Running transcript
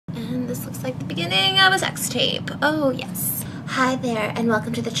this looks like the beginning of a sex tape. Oh yes. Hi there, and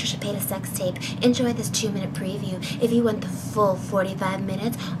welcome to the Trisha Paytas sex tape. Enjoy this 2-minute preview. If you want the full 45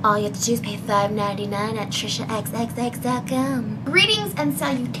 minutes, all you have to do is pay $5.99 at TrishaXXX.com. Greetings and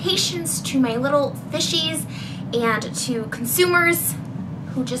salutations to my little fishies and to consumers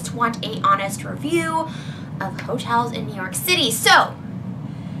who just want a honest review of hotels in New York City. So,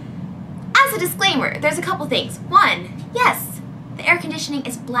 as a disclaimer, there's a couple things. One, yes, the air conditioning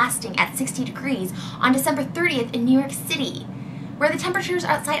is blasting at 60 degrees on December 30th in New York City, where the temperatures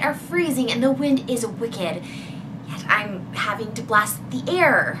outside are freezing and the wind is wicked. Yet I'm having to blast the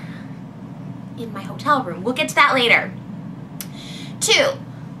air in my hotel room. We'll get to that later. 2,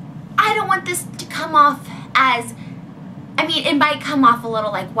 I don't want this to come off as, I mean, it might come off a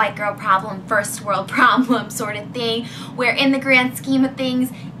little like white girl problem, first world problem sort of thing, where in the grand scheme of things,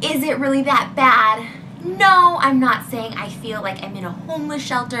 is it really that bad? No, I'm not saying I feel like I'm in a homeless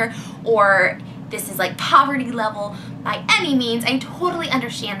shelter or this is like poverty level by any means. I totally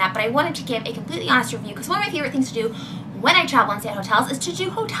understand that, but I wanted to give a completely honest review because one of my favorite things to do when I travel and stay at hotels is to do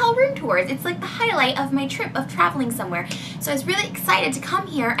hotel room tours. It's like the highlight of my trip of traveling somewhere. So I was really excited to come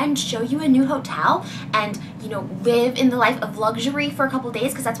here and show you a new hotel and, you know, live in the life of luxury for a couple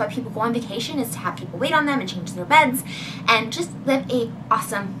days, because that's why people go on vacation, is to have people wait on them and change their beds and just live a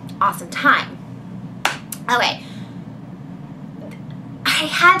awesome, awesome time. Okay, I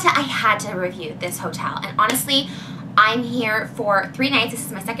had to review this hotel, and honestly, I'm here for 3 nights. This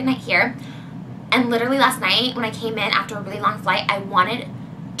is my second night here, and literally last night when I came in after a really long flight, I wanted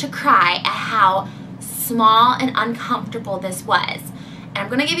to cry at how small and uncomfortable this was. And I'm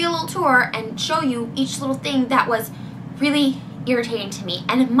gonna give you a little tour and show you each little thing that was really irritating to me.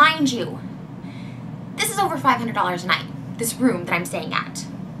 And mind you, this is over $500 a night, this room that I'm staying at.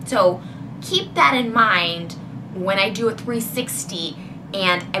 So keep that in mind when I do a 360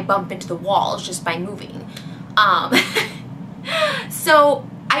 and I bump into the walls just by moving. So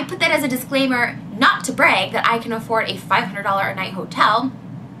I put that as a disclaimer, not to brag that I can afford a $500 a night hotel,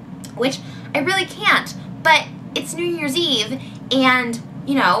 which I really can't, but it's New Year's Eve and,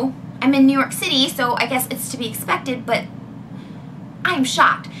 you know, I'm in New York City, so I guess it's to be expected, but I'm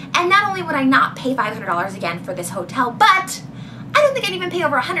shocked. And not only would I not pay $500 again for this hotel, but I don't think I'd even pay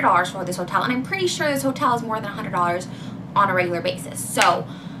over $100 for this hotel, and I'm pretty sure this hotel is more than $100 on a regular basis. So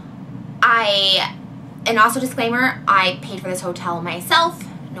and also disclaimer, I paid for this hotel myself.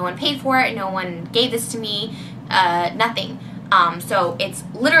 No one paid for it. No one gave this to me. Nothing. So it's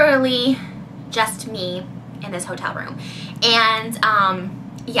literally just me in this hotel room. And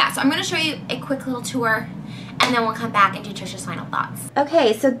yeah, so I'm going to show you a quick little tour, and then we'll come back and do Trisha's final thoughts.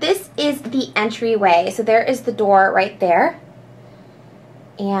 Okay, so this is the entryway. So there is the door right there.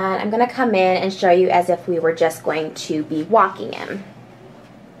 And I'm going to come in and show you as if we were just going to be walking in.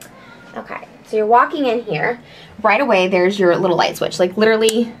 Okay, so you're walking in here. Right away, there's your little light switch, like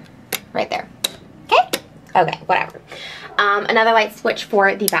literally right there. Okay? Okay, whatever. Another light switch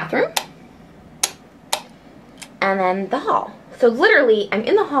for the bathroom. And then the hall. So literally, I'm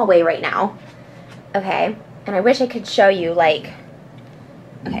in the hallway right now. Okay, and I wish I could show you, like,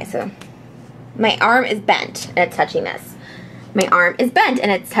 okay, so my arm is bent and it's touching this. My arm is bent and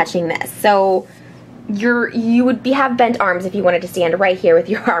it's touching this. So you would have bent arms if you wanted to stand right here with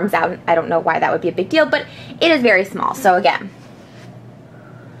your arms out. I don't know why that would be a big deal, but it is very small. So again,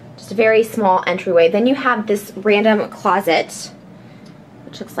 just a very small entryway. Then you have this random closet,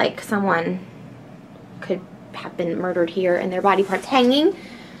 which looks like someone could have been murdered here and their body parts hanging.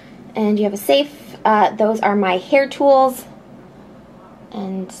 And you have a safe. Those are my hair tools.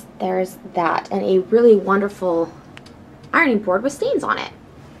 And there's that. And a really wonderful ironing board with stains on it.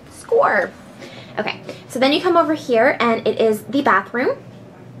 Score. Okay, so then you come over here and it is the bathroom.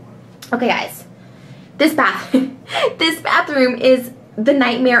 Okay guys, this bathroom is the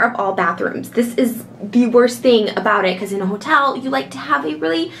nightmare of all bathrooms. This is the worst thing about it, because in a hotel you like to have a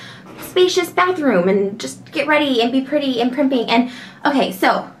really spacious bathroom and just get ready and be pretty and primping. And okay,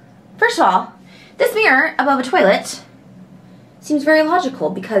 so first of all, this mirror above a toilet seems very logical,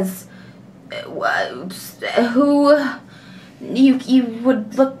 because you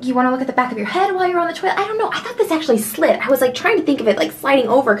want to look at the back of your head while you're on the toilet? I don't know. I thought this actually slid. I was like trying to think of it like sliding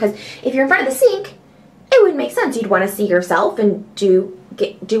over, because if you're in front of the sink, it would make sense. You'd want to see yourself and do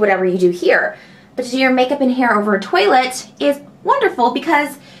whatever you do here. But to do your makeup and hair over a toilet is wonderful,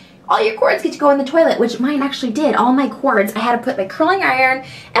 because all your cords get to go in the toilet, which mine actually did. All my cords, I had to put my curling iron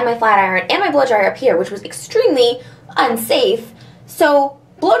and my flat iron and my blow dryer up here, which was extremely unsafe. So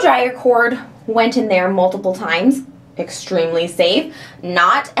blow dryer cord went in there multiple times. Extremely safe.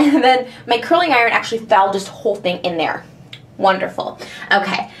 Not. And then my curling iron actually fell just whole thing in there. Wonderful.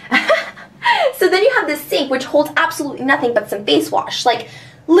 Okay. then you have this sink which holds absolutely nothing but some face wash, like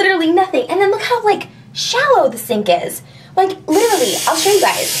literally nothing. And then look how like shallow the sink is. Like literally, I'll show you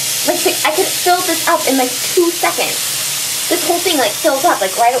guys. Like I could fill this up in like 2 seconds. This whole thing like fills up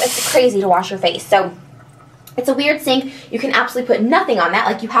like right away. It's crazy to wash your face. So it's a weird sink. You can absolutely put nothing on that.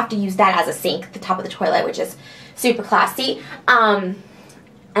 Like you have to use that as a sink, the top of the toilet, which is super classy. And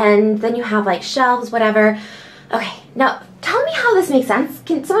then you have like shelves, whatever. Okay, now tell me how this makes sense.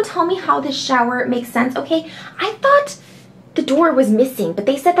 Can someone tell me how this shower makes sense? Okay, I thought the door was missing, but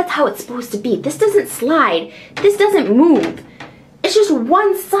they said that's how it's supposed to be. This doesn't slide. This doesn't move. It's just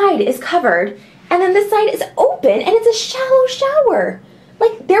one side is covered, and then this side is open, and it's a shallow shower.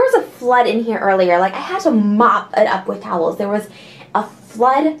 Like, there was a flood in here earlier. Like, I had to mop it up with towels. There was a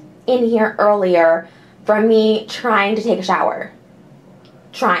flood in here earlier from me trying to take a shower.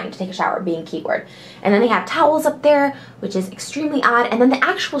 Trying to take a shower being keyword. And then they have towels up there, which is extremely odd. And then the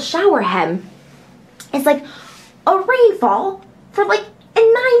actual shower head is like a rainfall for like a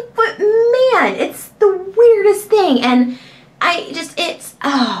 9-foot man. It's the weirdest thing. And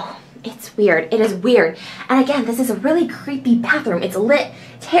it's weird. It is weird. And again, this is a really creepy bathroom. It's lit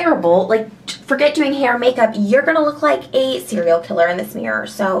terrible. Like, forget doing hair and makeup. You're gonna look like a serial killer in this mirror.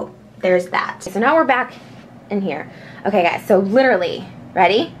 So there's that. So now we're back in here. Okay guys, so literally,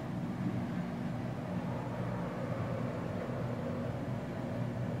 ready?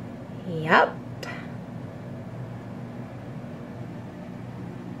 Yep.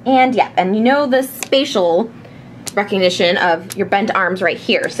 And yeah, and you know the spatial recognition of your bent arms right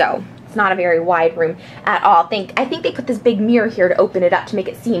here, so it's not a very wide room at all. I think they put this big mirror here to open it up to make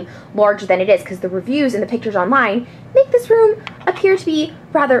it seem larger than it is, because the reviews and the pictures online make this room appear to be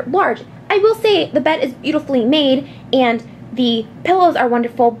rather large. I will say the bed is beautifully made and the pillows are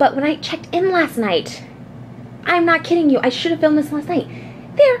wonderful, but when I checked in last night, I'm not kidding you, I should have filmed this last night,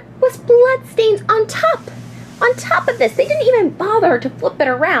 there was blood stains on top of this. They didn't even bother to flip it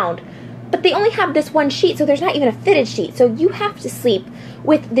around. But they only have this one sheet, so there's not even a fitted sheet. So you have to sleep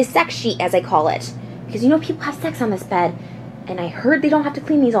with the sex sheet, as I call it. Because you know people have sex on this bed, and I heard they don't have to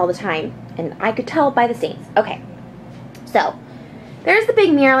clean these all the time. And I could tell by the stains. Okay, so there's the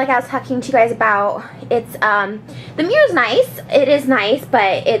big mirror like I was talking to you guys about. It's, the mirror's nice. It is nice,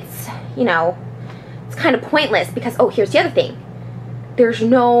 but it's, you know, it's kind of pointless because, oh, here's the other thing. There's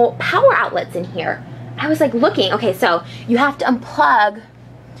no power outlets in here. I was like looking, okay, so you have to unplug.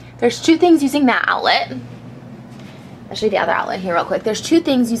 There's 2 things using that outlet. I'll show you the other outlet here real quick. There's 2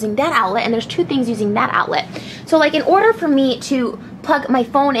 things using that outlet, and there's 2 things using that outlet. So like in order for me to plug my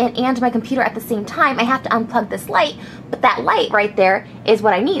phone in and my computer at the same time, I have to unplug this light, but that light right there is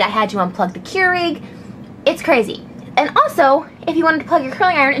what I need. I had to unplug the Keurig. It's crazy. And also, if you wanted to plug your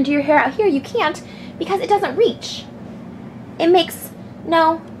curling iron and do your hair out here, you can't because it doesn't reach. It makes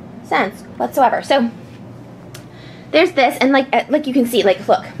no sense whatsoever. So there's this, and like you can see, like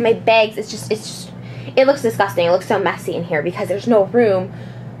look, my bags, it looks disgusting. It looks so messy in here because there's no room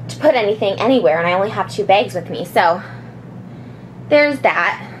to put anything anywhere, and I only have 2 bags with me. So there's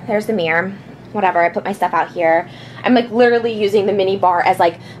that. There's the mirror. Whatever, I put my stuff out here. I'm like literally using the mini bar as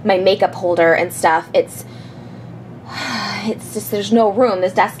like my makeup holder and stuff. It's just, there's no room.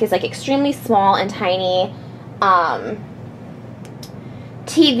 This desk is like extremely small and tiny.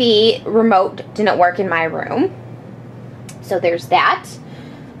 TV remote didn't work in my room. So there's that. So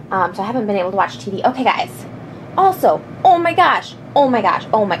I haven't been able to watch TV. Okay, guys. Also, oh my gosh, I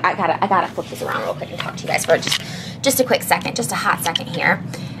gotta flip this around real quick and talk to you guys for just a quick second, just a hot second here.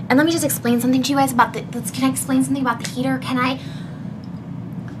 And let me just explain something to you guys about can I explain something about the heater? Can I?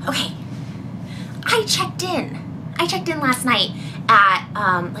 Okay. I checked in last night at,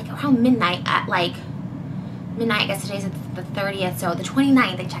 like around midnight, I guess today's the 30th, so the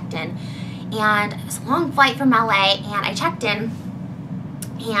 29th I checked in. And it was a long flight from LA, and I checked in,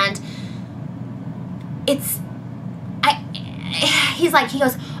 and he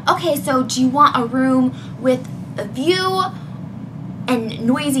goes, okay, so do you want a room with a view and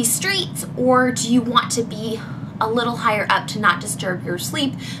noisy streets, or do you want to be a little higher up to not disturb your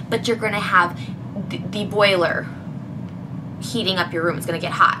sleep, but you're going to have the boiler heating up your room? It's going to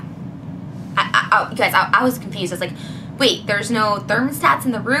get hot. You guys, I was confused. I was like, wait, there's no thermostats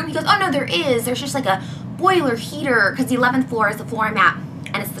in the room? He goes, oh no, there is. There's just like a boiler heater, because the 11th floor is the floor I'm at,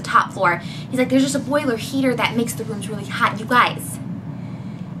 and it's the top floor. He's like, there's just a boiler heater that makes the rooms really hot. You guys,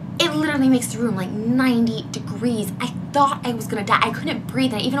 it literally makes the room like 90 degrees. I thought I was gonna die. I couldn't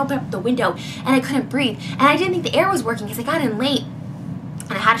breathe, and I even opened up the window, and I couldn't breathe. And I didn't think the air was working because I got in late,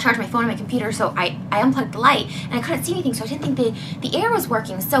 and I had to charge my phone and my computer, so I unplugged the light, and I couldn't see anything, so I didn't think the air was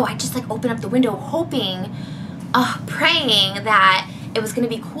working. So I just like opened up the window hoping, praying that it was going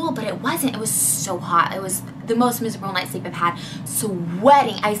to be cool, but it wasn't. It was so hot. It was the most miserable night's sleep I've had.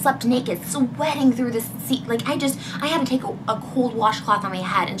 Sweating. I slept naked, sweating through the seat. Like, I had to take a cold washcloth on my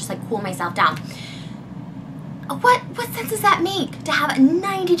head and just like cool myself down. What sense does that make, to have a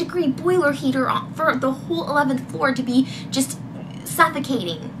 90-degree boiler heater on for the whole 11th floor to be just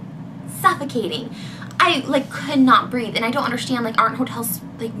suffocating? I like could not breathe, and I don't understand, like, aren't hotels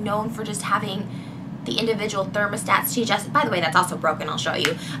like known for just having the individual thermostats to adjust? By the way, that's also broken, I'll show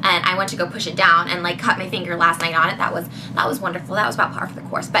you. And I went to go push it down and like cut my finger last night on it. That was wonderful. That was about par for the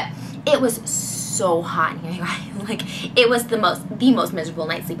course. But it was so hot in here, like it was the most miserable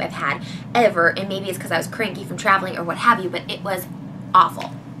night's sleep I've had ever. And maybe it's because I was cranky from traveling or what have you, but it was awful.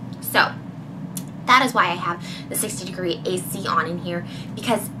 So that is why I have the 60-degree AC on in here,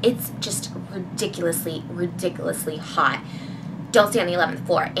 because it's just ridiculously hot. Don't stay on the 11th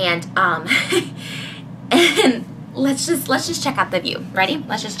floor. And and let's just check out the view. Ready?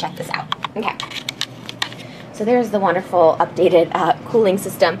 Let's just check this out. Okay. So there's the wonderful updated cooling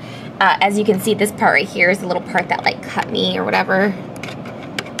system. As you can see, this part right here is the little part that like cut me or whatever.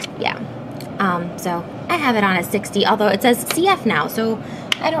 Yeah. So I have it on at 60, although it says CF now, so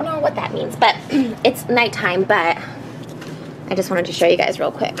I don't know what that means, but it's nighttime. But I just wanted to show you guys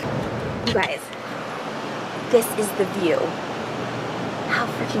real quick. You guys, this is the view. How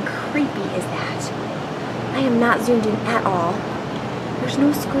freaking creepy is that? I am not zoomed in at all. There's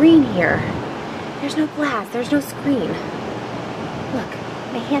no screen here. There's no glass. There's no screen. Look,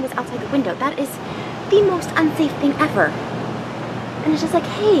 my hand is outside the window. That is the most unsafe thing ever. And it's just like,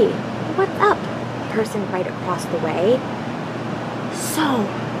 hey, what's up? Person right across the way. So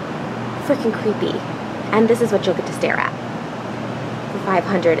freaking creepy. And this is what you'll get to stare at for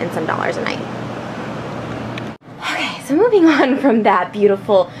 $500 and some a night. Okay, so moving on from that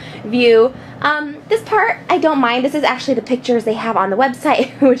beautiful view, this part I don't mind. This is actually the pictures they have on the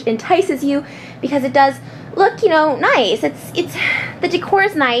website, which entices you because it does look, you know, nice. It's the decor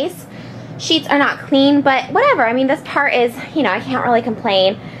is nice. Sheets are not clean, but whatever. I mean, this part is, you know, I can't really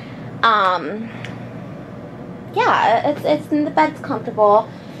complain. Yeah, it's the bed's comfortable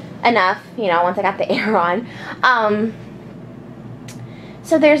enough, you know, once I got the air on.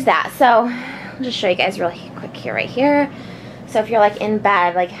 So there's that. So I'll just show you guys really quick here, right here. So if you're like in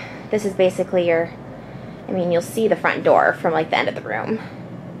bed, like this is basically your, I mean, you'll see the front door from like the end of the room.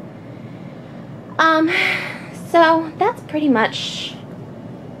 So that's pretty much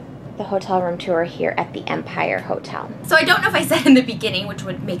the hotel room tour here at the Empire Hotel. So I don't know if I said in the beginning, which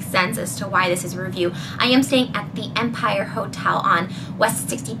would make sense as to why this is a review. I am staying at the Empire Hotel on West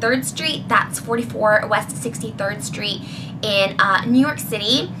 63rd Street. That's 44 West 63rd Street in New York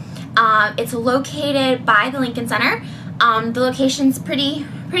City. It's located by the Lincoln Center. The location's pretty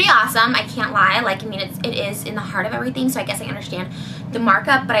awesome, I can't lie. Like, I mean, it is in the heart of everything, so I guess I understand the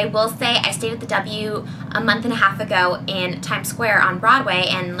markup. But I will say I stayed at the W a month and a half ago in Times Square on Broadway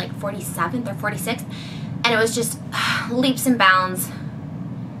and like 47th or 46th, and it was just leaps and bounds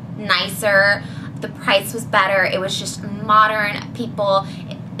nicer. The price was better. It was just modern people.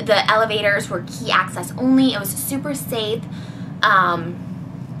 The elevators were key access only. It was super safe.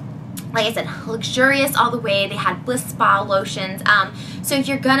 Like I said, luxurious all the way. They had Bliss Spa lotions. So if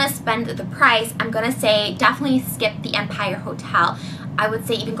you're gonna spend the price, I'm gonna say definitely skip the Empire Hotel. I would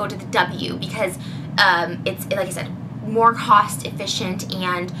say even go to the W, because it's, like I said, more cost efficient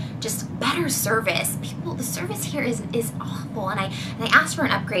and just better service. The service here is awful. And I asked for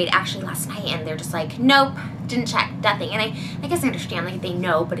an upgrade actually last night, and they're just like, nope, didn't check, nothing. And I guess I understand, like, they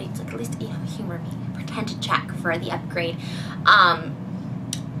know, but it's like, at least, you know, humor me, pretend to check for the upgrade.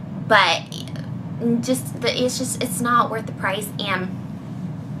 But it's not worth the price, and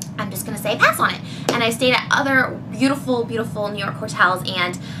I'm just gonna say pass on it. And I stayed at other beautiful New York hotels,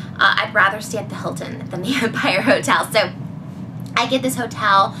 and I'd rather stay at the Hilton than the Empire Hotel. So I get this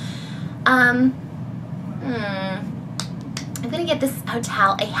hotel. I'm gonna get this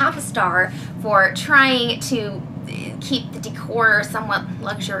hotel a ½ a star for trying to keep the decor somewhat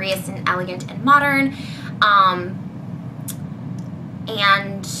luxurious and elegant and modern.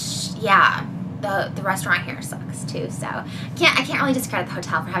 And yeah, the restaurant here sucks too, so I can't really discredit the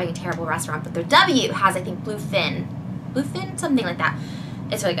hotel for having a terrible restaurant, but their W has, I think, bluefin, something like that.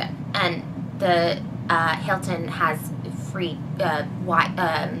 It's really good. And the Hilton has free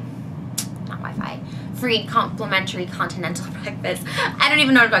free complimentary continental breakfast. I don't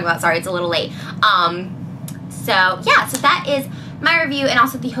even know what I'm talking about, sorry, it's a little late. So yeah, so that is my review. And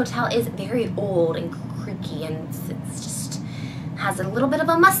also the hotel is very old and creaky, and it's just has a little bit of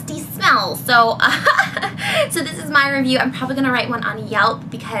a musty smell. So so this is my review. I'm probably gonna write one on Yelp,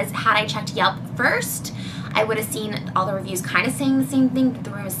 because had I checked Yelp first, I would have seen all the reviews kind of saying the same thing, that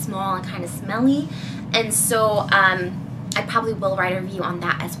the room is small and kind of smelly. And so I probably will write a review on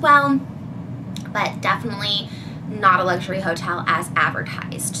that as well, but definitely not a luxury hotel as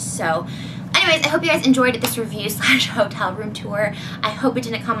advertised. So anyways, I hope you guys enjoyed this review slash hotel room tour. I hope it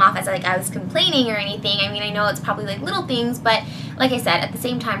didn't come off as like I was complaining or anything. I mean, I know it's probably like little things, but like I said, at the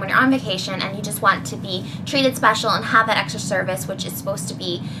same time, when you're on vacation and you just want to be treated special and have that extra service, which is supposed to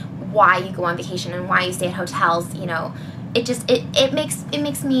be why you go on vacation and why you stay at hotels, you know, it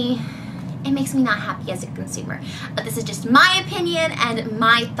makes me not happy as a consumer. But this is just my opinion and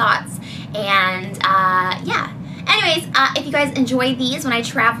my thoughts, and yeah. Anyways, if you guys enjoy these when I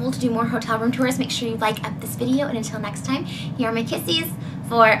travel to do more hotel room tours, make sure you like up this video, and until next time, here are my kisses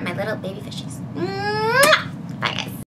for my little baby fishies. Mwah!